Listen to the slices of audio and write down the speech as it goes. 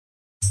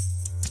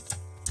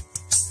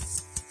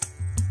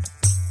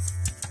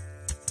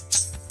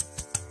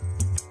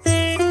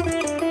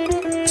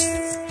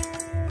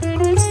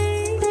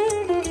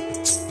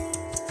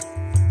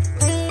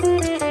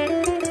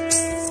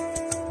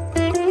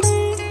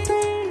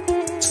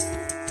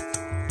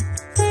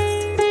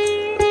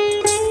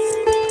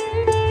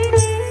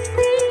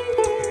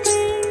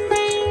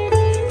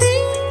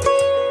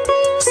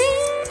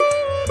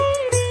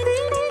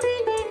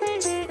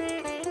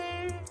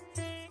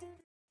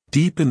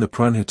Deep in the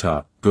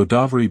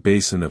Pranhita-Godavari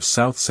Basin of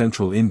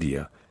south-central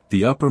India,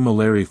 the Upper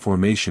Maleri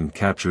Formation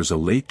captures a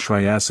late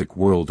Triassic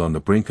world on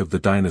the brink of the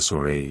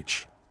dinosaur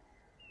age.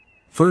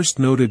 First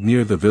noted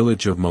near the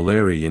village of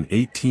Maleri in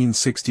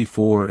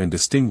 1864 and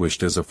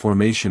distinguished as a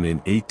formation in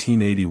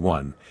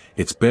 1881,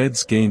 its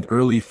beds gained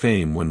early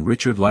fame when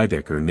Richard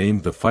Lydecker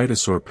named the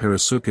phytosaur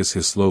Parasuchus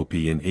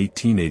hislopi in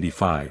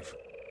 1885.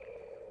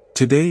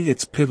 Today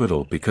it's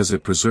pivotal because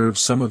it preserves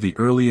some of the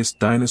earliest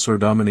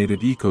dinosaur-dominated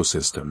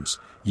ecosystems,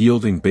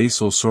 yielding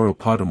basal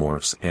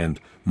sauropodomorphs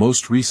and,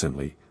 most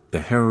recently, the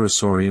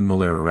Heterosaurian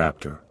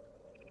Maleriraptor.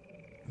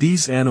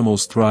 These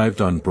animals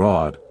thrived on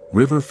broad,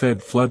 river-fed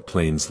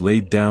floodplains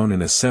laid down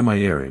in a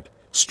semi-arid,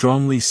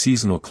 strongly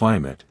seasonal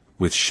climate,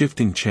 with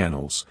shifting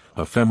channels,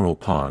 ephemeral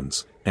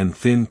ponds, and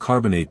thin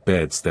carbonate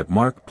beds that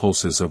mark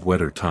pulses of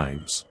wetter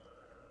times.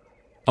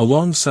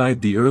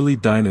 Alongside the early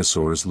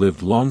dinosaurs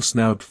lived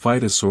long-snout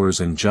phytosaurs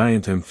and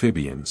giant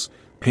amphibians,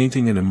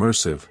 painting an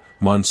immersive,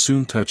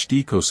 monsoon-touched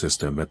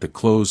ecosystem at the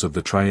close of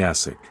the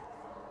Triassic.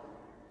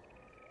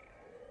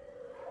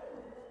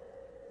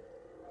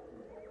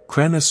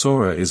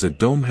 Kranosaura is a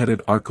dome-headed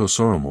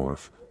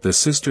archosauromorph, the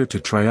sister to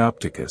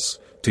Triopithecus,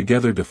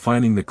 together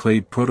defining the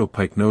clade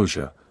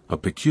Protopycnosia, a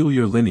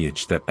peculiar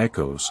lineage that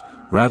echoes,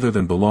 rather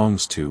than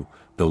belongs to,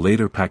 the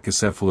later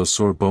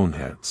Pachycephalosaur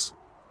boneheads.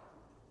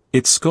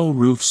 Its skull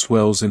roof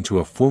swells into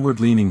a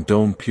forward-leaning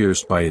dome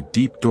pierced by a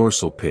deep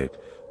dorsal pit,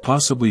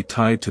 possibly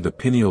tied to the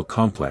pineal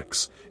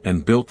complex,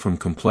 and built from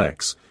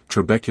complex,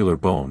 trabecular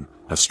bone,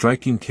 a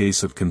striking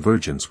case of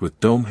convergence with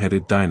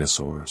dome-headed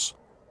dinosaurs.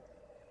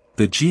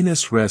 The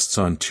genus rests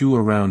on two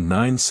around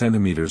 9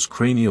 cm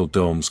cranial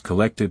domes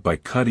collected by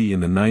Cuddy in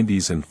the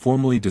 90s and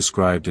formally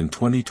described in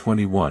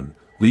 2021,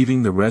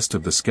 leaving the rest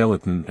of the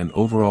skeleton and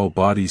overall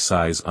body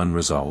size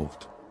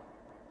unresolved.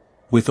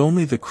 With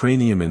only the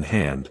cranium in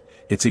hand,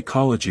 its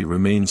ecology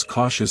remains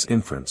cautious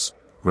inference,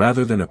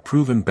 rather than a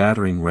proven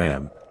battering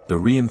ram. The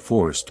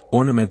reinforced,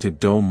 ornamented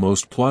dome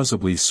most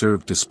plausibly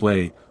served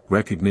display,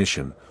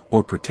 recognition,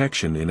 or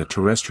protection in a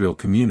terrestrial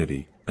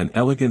community, an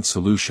elegant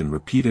solution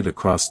repeated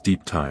across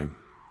deep time.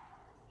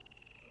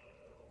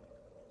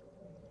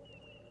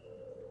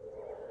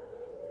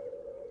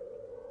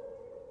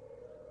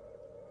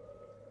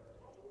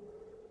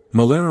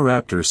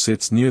 Maleriraptor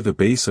sits near the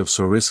base of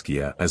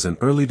Saurischia as an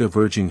early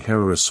diverging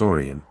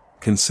Heterosaurian,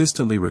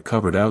 consistently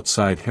recovered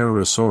outside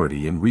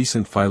Heterosaurity in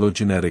recent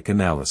phylogenetic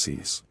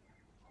analyses.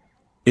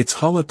 Its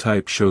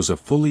holotype shows a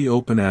fully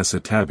open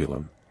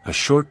acetabulum, a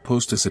short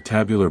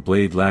postacetabular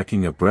blade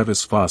lacking a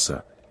brevis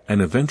fossa,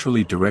 and a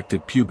ventrally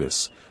directed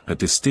pubis, a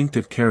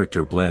distinctive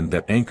character blend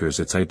that anchors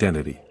its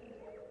identity.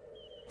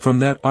 From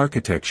that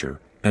architecture,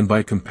 and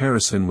by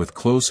comparison with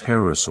close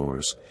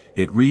heterosaurs,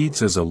 it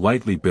reads as a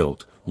lightly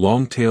built,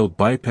 long-tailed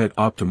biped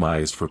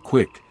optimized for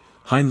quick,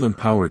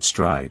 hindlimb-powered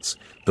strides,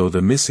 though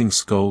the missing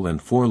skull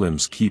and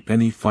forelimbs keep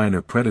any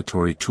finer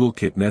predatory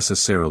toolkit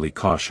necessarily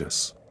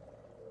cautious.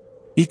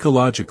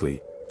 Ecologically,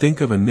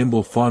 think of a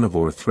nimble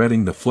faunivore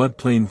threading the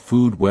floodplain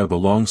food web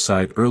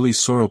alongside early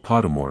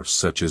sauropodomorphs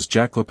such as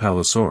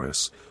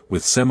Jaklapallisaurus,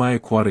 with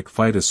semi-aquatic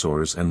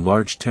phytosaurs and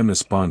large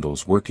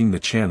temnospondyls working the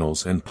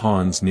channels and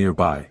ponds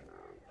nearby.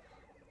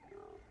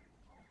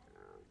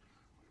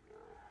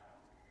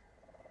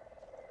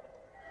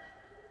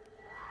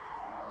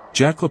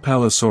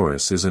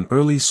 Jaklapallisaurus is an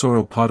early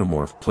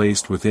sauropodomorph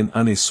placed within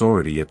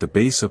Anasauridae at the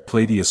base of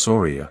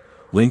Plateosauria,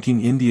 linking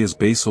India's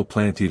basal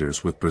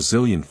plant-eaters with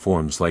Brazilian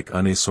forms like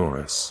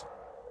Anasaurus.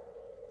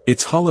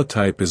 Its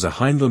holotype is a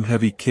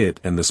hindlimb-heavy kit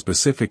and the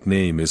specific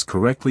name is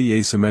correctly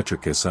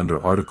asymmetricus under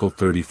Article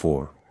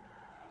 34.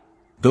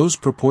 Those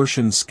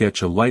proportions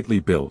sketch a lightly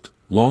built,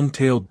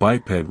 long-tailed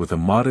biped with a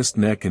modest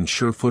neck and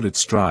sure-footed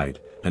stride,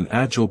 an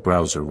agile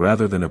browser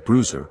rather than a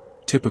bruiser,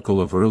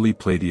 typical of early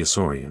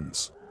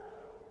Plateosaurians.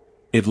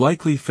 It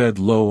likely fed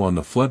low on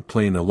the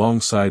floodplain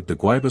alongside the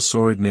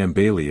guibasaurid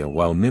Nambalia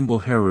while nimble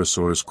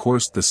heterosaurs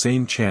coursed the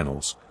same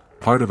channels,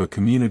 part of a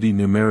community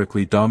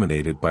numerically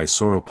dominated by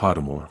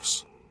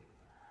sauropodomorphs.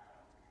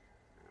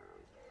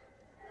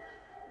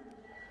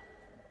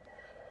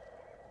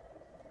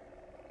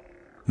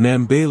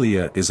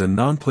 Nambalia is a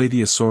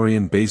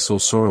non-Plateosaurian basal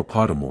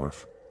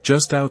sauropodomorph,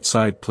 just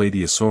outside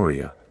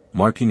Plateosauria,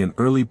 marking an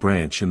early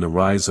branch in the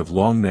rise of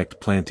long-necked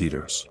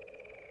plant-eaters.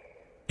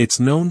 It's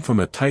known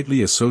from a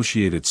tightly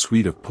associated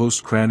suite of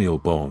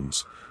postcranial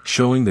bones,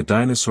 showing the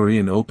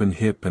dinosaurian open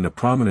hip and a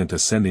prominent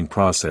ascending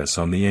process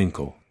on the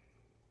ankle.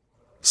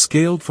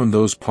 Scaled from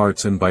those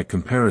parts and by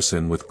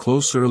comparison with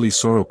close early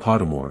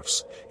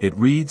sauropodomorphs, it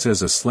reads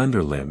as a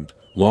slender-limbed,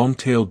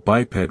 long-tailed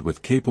biped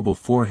with capable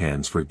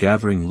forehands for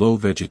gathering low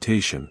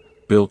vegetation,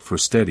 built for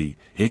steady,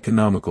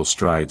 economical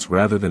strides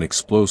rather than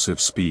explosive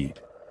speed.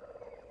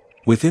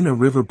 Within a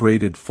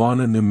river-braided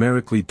fauna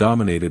numerically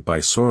dominated by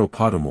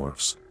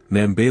sauropodomorphs,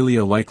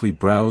 Nambalia likely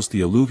browsed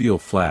the alluvial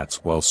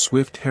flats while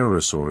swift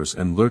heterosaurs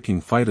and lurking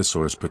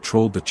phytosaurs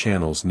patrolled the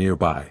channels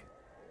nearby.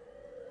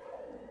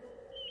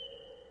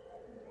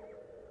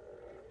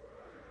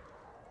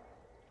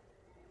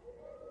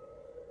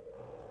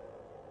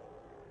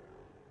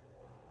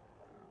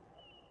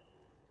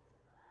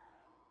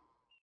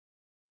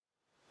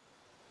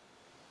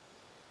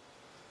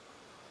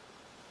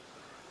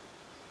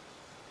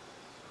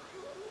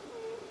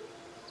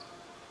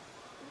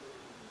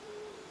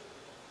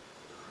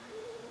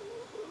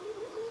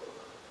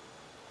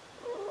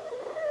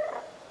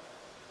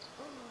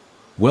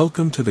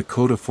 Welcome to the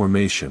Kota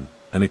Formation,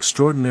 an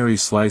extraordinary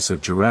slice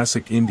of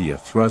Jurassic India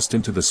thrust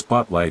into the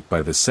spotlight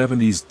by the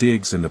 70s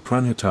digs in the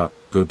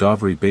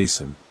Pranhita-Godavari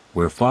Basin,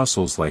 where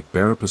fossils like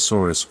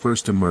Barapasaurus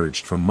first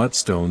emerged from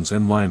mudstones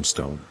and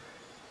limestone.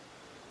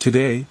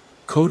 Today,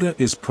 Kota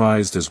is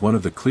prized as one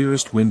of the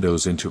clearest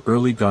windows into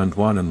early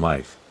Gondwanan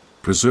life,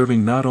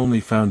 preserving not only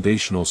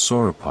foundational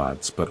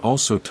sauropods but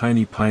also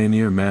tiny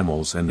pioneer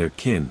mammals and their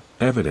kin,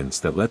 evidence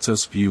that lets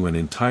us view an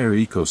entire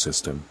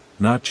ecosystem,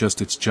 not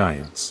just its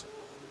giants.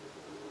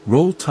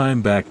 Roll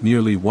time back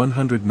nearly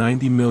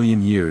 190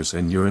 million years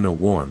and you're in a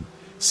warm,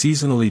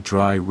 seasonally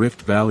dry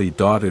rift valley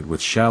dotted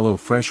with shallow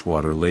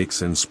freshwater lakes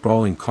and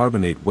sprawling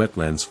carbonate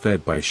wetlands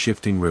fed by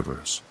shifting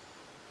rivers.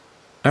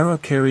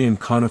 Araucarian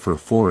conifer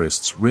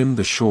forests rimmed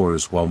the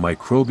shores while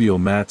microbial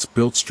mats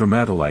built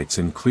stromatolites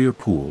in clear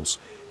pools,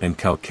 and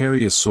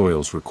calcareous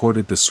soils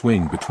recorded the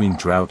swing between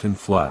drought and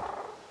flood.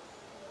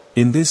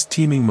 In this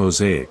teeming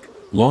mosaic,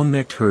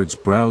 long-necked herds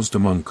browsed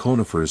among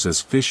conifers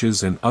as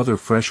fishes and other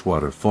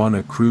freshwater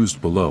fauna cruised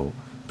below,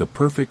 the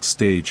perfect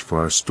stage for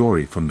our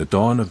story from the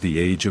dawn of the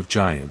Age of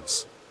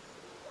Giants.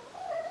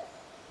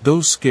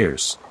 Though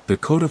scarce, the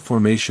Kota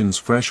Formation's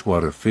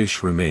freshwater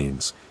fish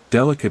remains,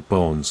 delicate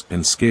bones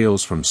and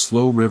scales from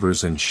slow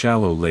rivers and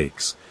shallow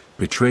lakes,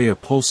 betray a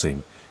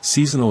pulsing,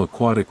 seasonal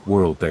aquatic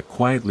world that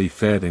quietly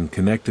fed and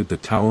connected the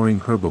towering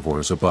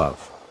herbivores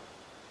above.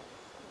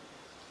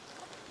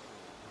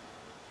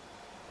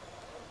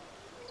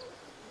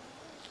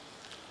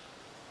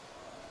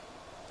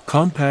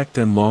 Compact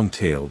and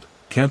long-tailed,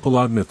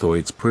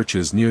 Campylognathoides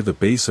perches near the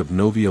base of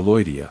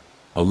Novialoidea,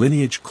 a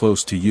lineage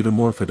close to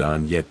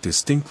Eudomorphodon yet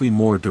distinctly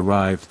more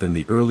derived than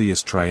the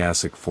earliest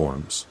Triassic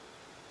forms.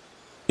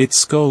 Its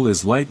skull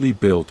is lightly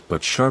built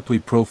but sharply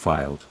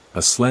profiled,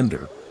 a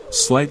slender,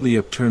 slightly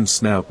upturned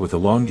snout with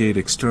elongate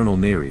external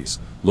nares,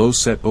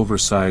 low-set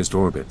oversized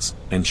orbits,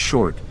 and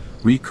short,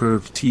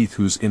 recurved teeth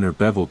whose inner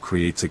bevel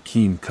creates a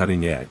keen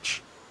cutting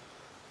edge.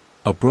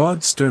 A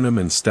broad sternum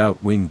and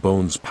stout wing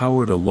bones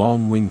powered a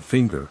long wing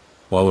finger,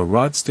 while a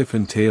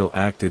rod-stiffened tail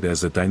acted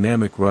as a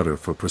dynamic rudder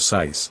for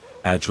precise,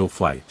 agile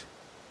flight.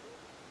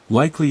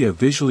 Likely a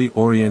visually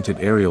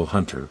oriented aerial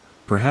hunter,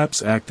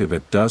 perhaps active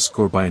at dusk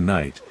or by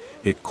night,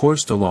 it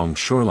coursed along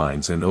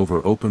shorelines and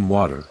over open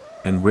water,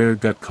 and rare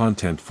gut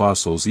content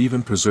fossils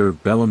even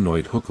preserve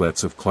belemnoid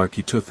hooklets of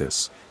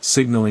Clarkiteuthis,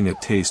 signaling a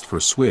taste for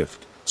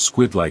swift,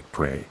 squid-like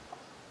prey.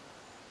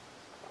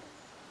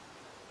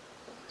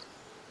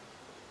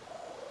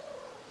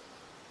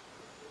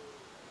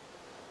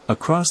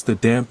 Across the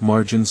damp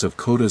margins of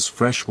Kota's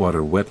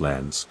freshwater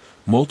wetlands,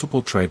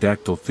 multiple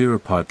tridactyl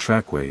theropod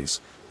trackways,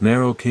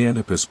 narrow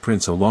Caeanthropus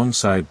prints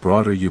alongside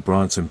broader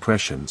Eubronce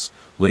impressions,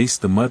 lace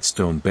the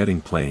mudstone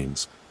bedding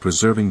plains,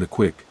 preserving the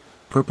quick,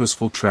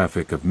 purposeful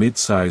traffic of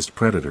mid-sized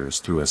predators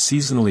through a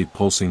seasonally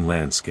pulsing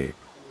landscape.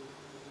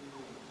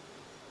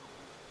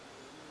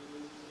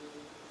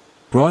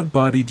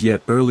 Broad-bodied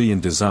yet early in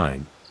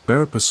design,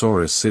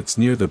 Barapasaurus sits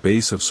near the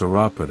base of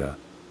Sauropoda,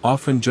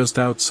 often just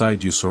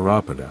outside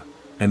Eusauropoda,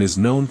 and is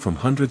known from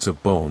hundreds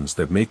of bones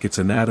that make its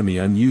anatomy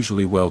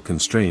unusually well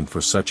constrained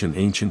for such an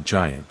ancient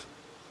giant.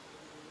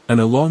 An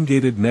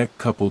elongated neck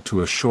coupled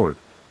to a short,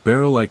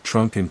 barrel-like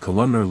trunk and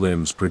columnar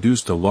limbs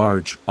produced a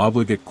large,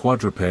 obligate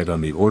quadruped on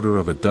the order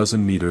of a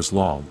dozen meters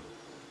long.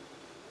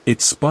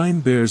 Its spine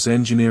bears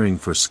engineering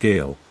for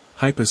scale,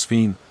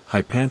 hyposphere,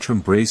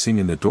 hypantrum bracing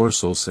in the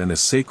dorsals and a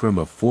sacrum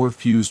of 4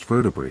 fused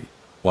vertebrae,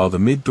 while the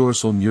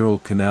mid-dorsal neural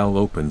canal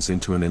opens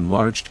into an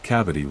enlarged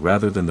cavity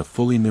rather than the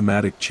fully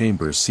pneumatic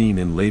chamber seen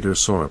in later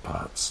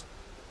sauropods.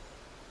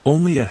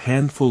 Only a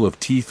handful of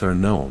teeth are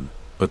known,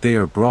 but they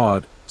are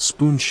broad,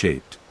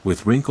 spoon-shaped,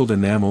 with wrinkled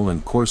enamel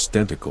and coarse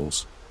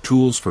denticles,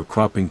 tools for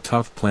cropping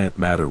tough plant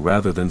matter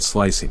rather than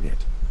slicing it.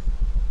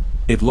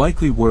 It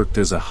likely worked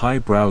as a high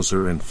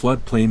browser and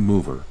floodplain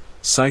mover,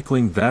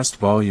 cycling vast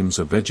volumes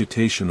of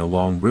vegetation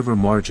along river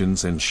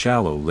margins and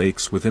shallow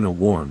lakes within a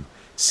warm,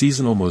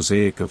 seasonal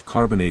mosaic of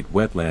carbonate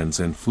wetlands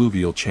and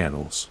fluvial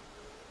channels.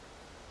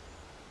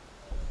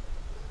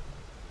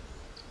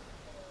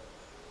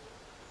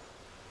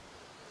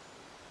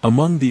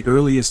 Among the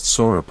earliest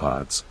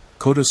sauropods,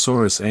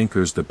 Kotasaurus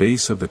anchors the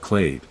base of the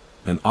clade,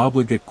 an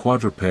obligate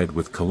quadruped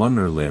with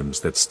columnar limbs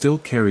that still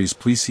carries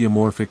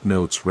plesiomorphic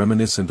notes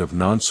reminiscent of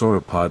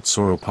non-sauropod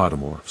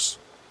sauropodomorphs.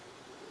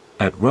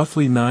 At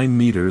roughly 9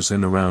 meters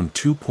and around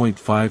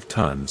 2.5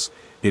 tons,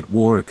 it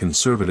wore a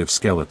conservative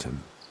skeleton.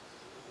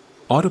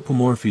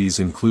 Autapomorphies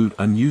include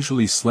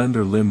unusually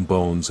slender limb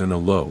bones and a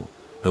low,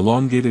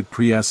 elongated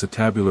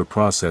preacetabular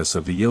process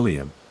of the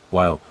ilium,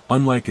 while,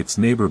 unlike its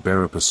neighbor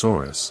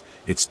Barapasaurus,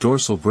 its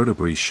dorsal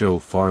vertebrae show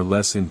far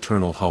less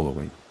internal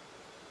hollowing.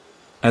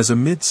 As a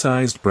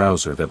mid-sized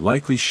browser that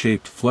likely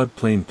shaped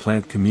floodplain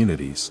plant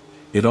communities,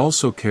 it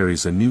also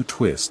carries a new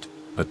twist.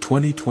 A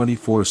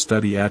 2024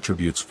 study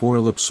attributes 4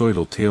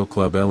 ellipsoidal tail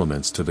club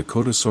elements to the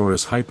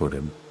Kotasaurus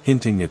hypodym,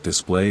 hinting at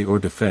display or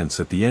defense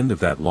at the end of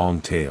that long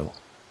tail.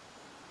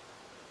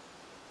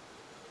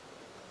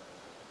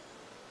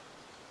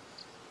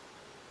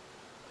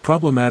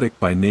 Problematic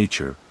by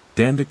nature,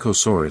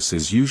 Dandakosaurus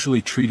is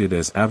usually treated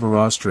as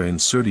Avarostra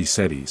incerti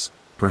sedes,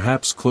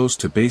 perhaps close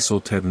to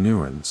basal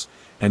tetanurans,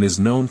 and is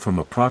known from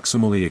a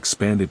proximally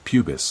expanded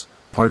pubis,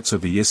 parts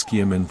of the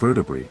ischium and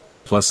vertebrae,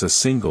 plus a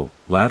single,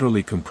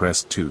 laterally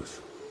compressed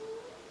tooth.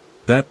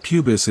 That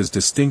pubis is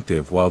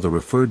distinctive while the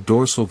referred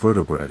dorsal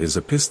vertebra is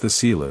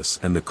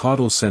episthocoelous and the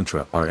caudal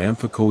centra are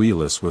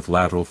amphicoelous with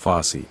lateral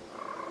fossae.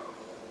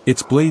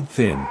 Its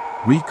blade-thin,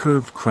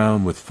 recurved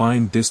crown with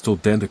fine distal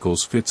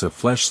denticles fits a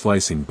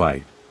flesh-slicing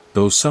bite,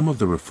 though some of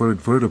the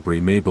referred vertebrae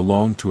may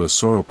belong to a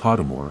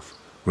sauropodomorph,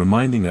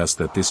 reminding us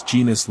that this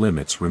genus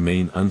limits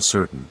remain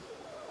uncertain.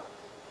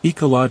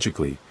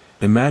 Ecologically,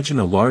 imagine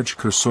a large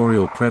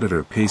cursorial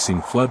predator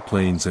pacing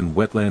floodplains and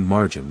wetland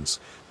margins.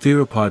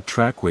 Theropod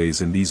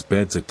trackways in these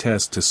beds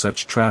attest to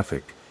such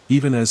traffic,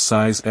 even as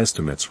size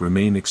estimates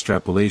remain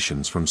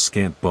extrapolations from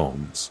scant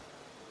bones.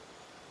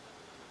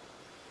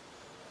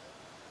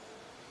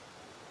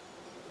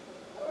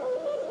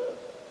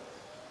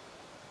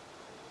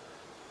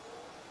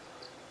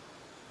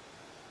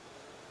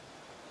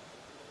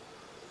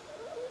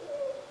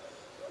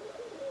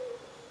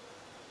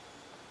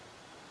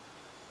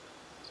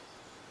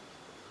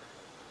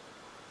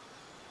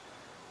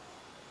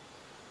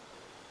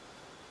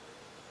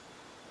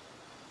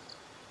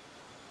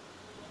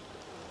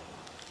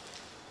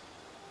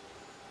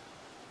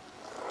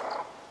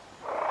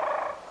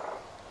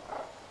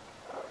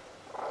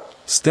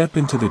 Step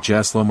into the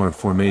Jaisalmer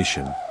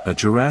Formation, a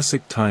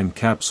Jurassic time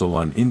capsule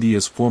on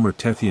India's former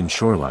Tethyan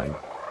shoreline,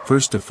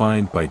 first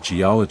defined by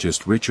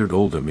geologist Richard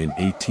Oldham in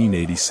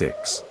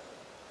 1886.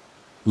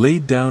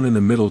 Laid down in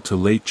the middle to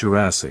late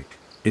Jurassic,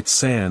 its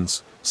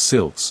sands,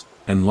 silts,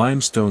 and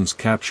limestones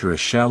capture a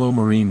shallow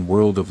marine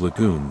world of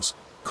lagoons,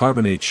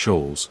 carbonate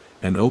shoals,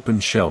 and open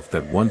shelf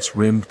that once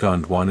rimmed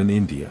Gondwan in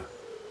India.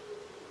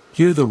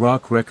 Here the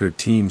rock record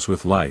teems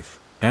with life,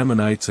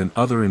 ammonites and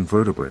other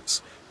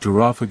invertebrates,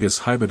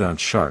 Durophagous hybodont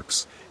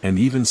sharks, and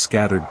even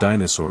scattered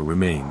dinosaur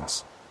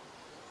remains.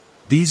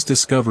 These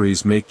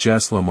discoveries make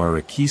Jaisalmer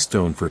a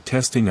keystone for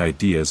testing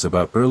ideas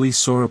about early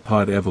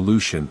sauropod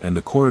evolution and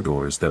the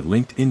corridors that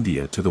linked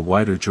India to the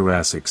wider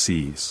Jurassic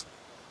seas.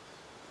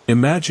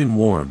 Imagine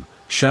warm,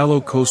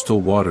 shallow coastal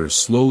waters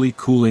slowly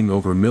cooling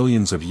over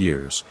millions of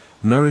years,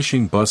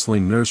 nourishing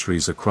bustling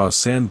nurseries across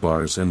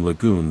sandbars and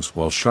lagoons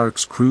while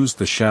sharks cruised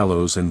the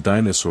shallows and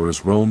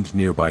dinosaurs roamed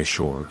nearby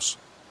shores.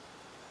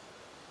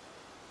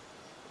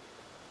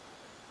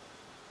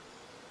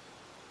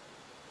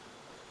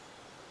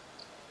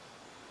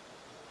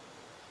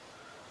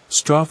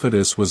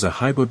 Strophodus was a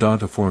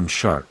hybodontiform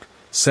shark,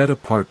 set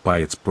apart by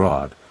its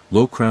broad,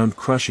 low-crowned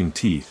crushing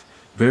teeth,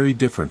 very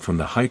different from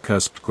the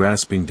high-cusped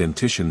grasping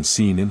dentition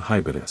seen in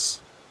Hybodus.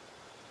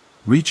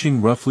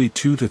 Reaching roughly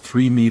 2 to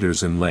 3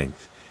 meters in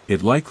length,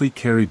 it likely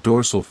carried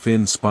dorsal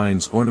fin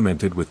spines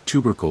ornamented with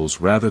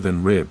tubercles rather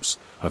than ribs,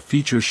 a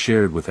feature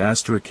shared with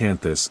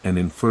Asterocanthus and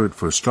inferred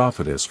for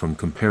Strophodus from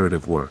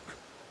comparative work.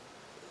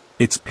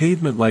 Its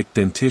pavement-like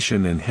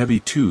dentition and heavy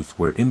tooth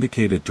were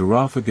indicated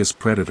Durophagous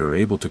predator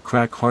able to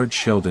crack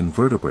hard-shelled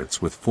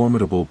invertebrates with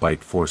formidable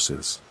bite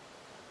forces.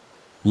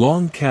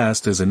 Long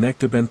cast as a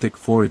nectobenthic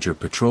forager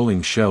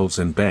patrolling shelves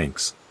and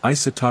banks,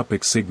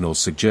 isotopic signals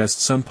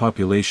suggest some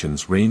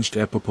populations ranged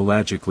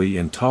epipelagically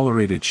and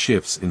tolerated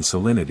shifts in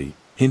salinity,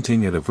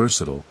 hinting at a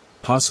versatile,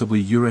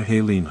 possibly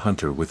Euryhaline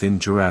hunter within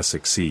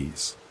Jurassic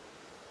seas.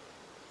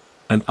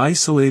 An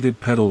isolated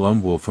pedal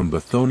umwal from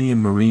Bathonian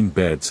marine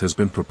beds has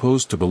been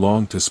proposed to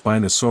belong to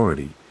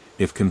Spinosauridae,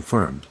 if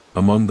confirmed,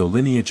 among the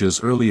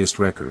lineage's earliest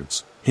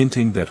records,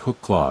 hinting that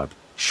hook-clawed,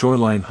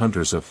 shoreline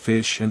hunters of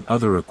fish and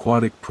other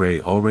aquatic prey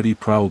already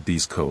prowled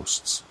these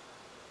coasts.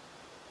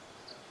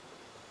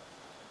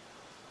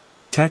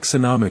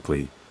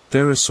 Taxonomically,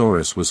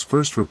 Tharosaurus was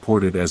first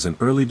reported as an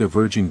early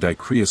diverging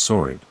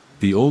dicreosaurid,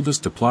 the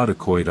oldest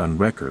diplodocoid on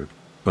record,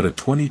 but a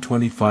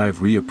 2025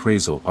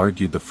 reappraisal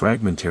argued the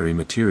fragmentary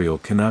material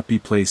cannot be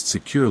placed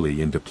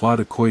securely in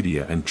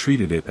Diplodocoidea and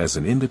treated it as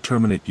an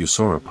indeterminate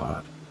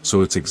eusauropod,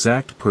 so its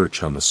exact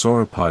perch on the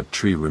sauropod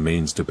tree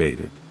remains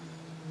debated.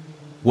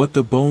 What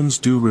the bones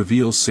do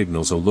reveal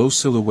signals a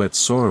low-silhouette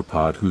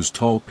sauropod whose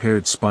tall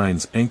paired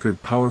spines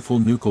anchored powerful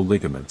nuchal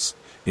ligaments.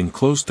 In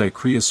close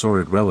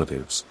dicreosaurid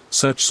relatives,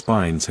 such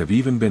spines have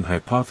even been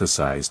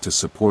hypothesized to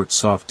support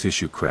soft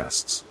tissue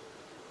crests.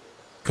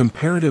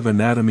 Comparative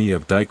anatomy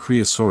of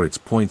dicreosaurids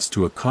points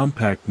to a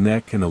compact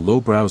neck and a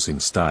low browsing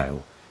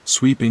style,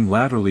 sweeping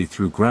laterally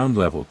through ground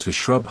level to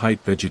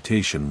shrub-height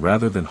vegetation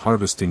rather than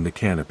harvesting the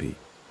canopy.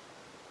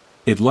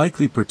 It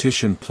likely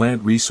partitioned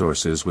plant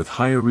resources with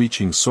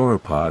higher-reaching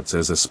sauropods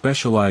as a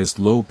specialized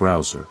low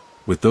browser,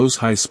 with those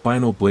high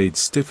spinal blades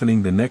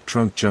stiffening the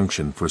neck-trunk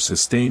junction for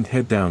sustained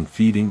head-down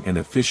feeding and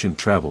efficient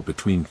travel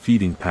between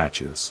feeding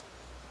patches.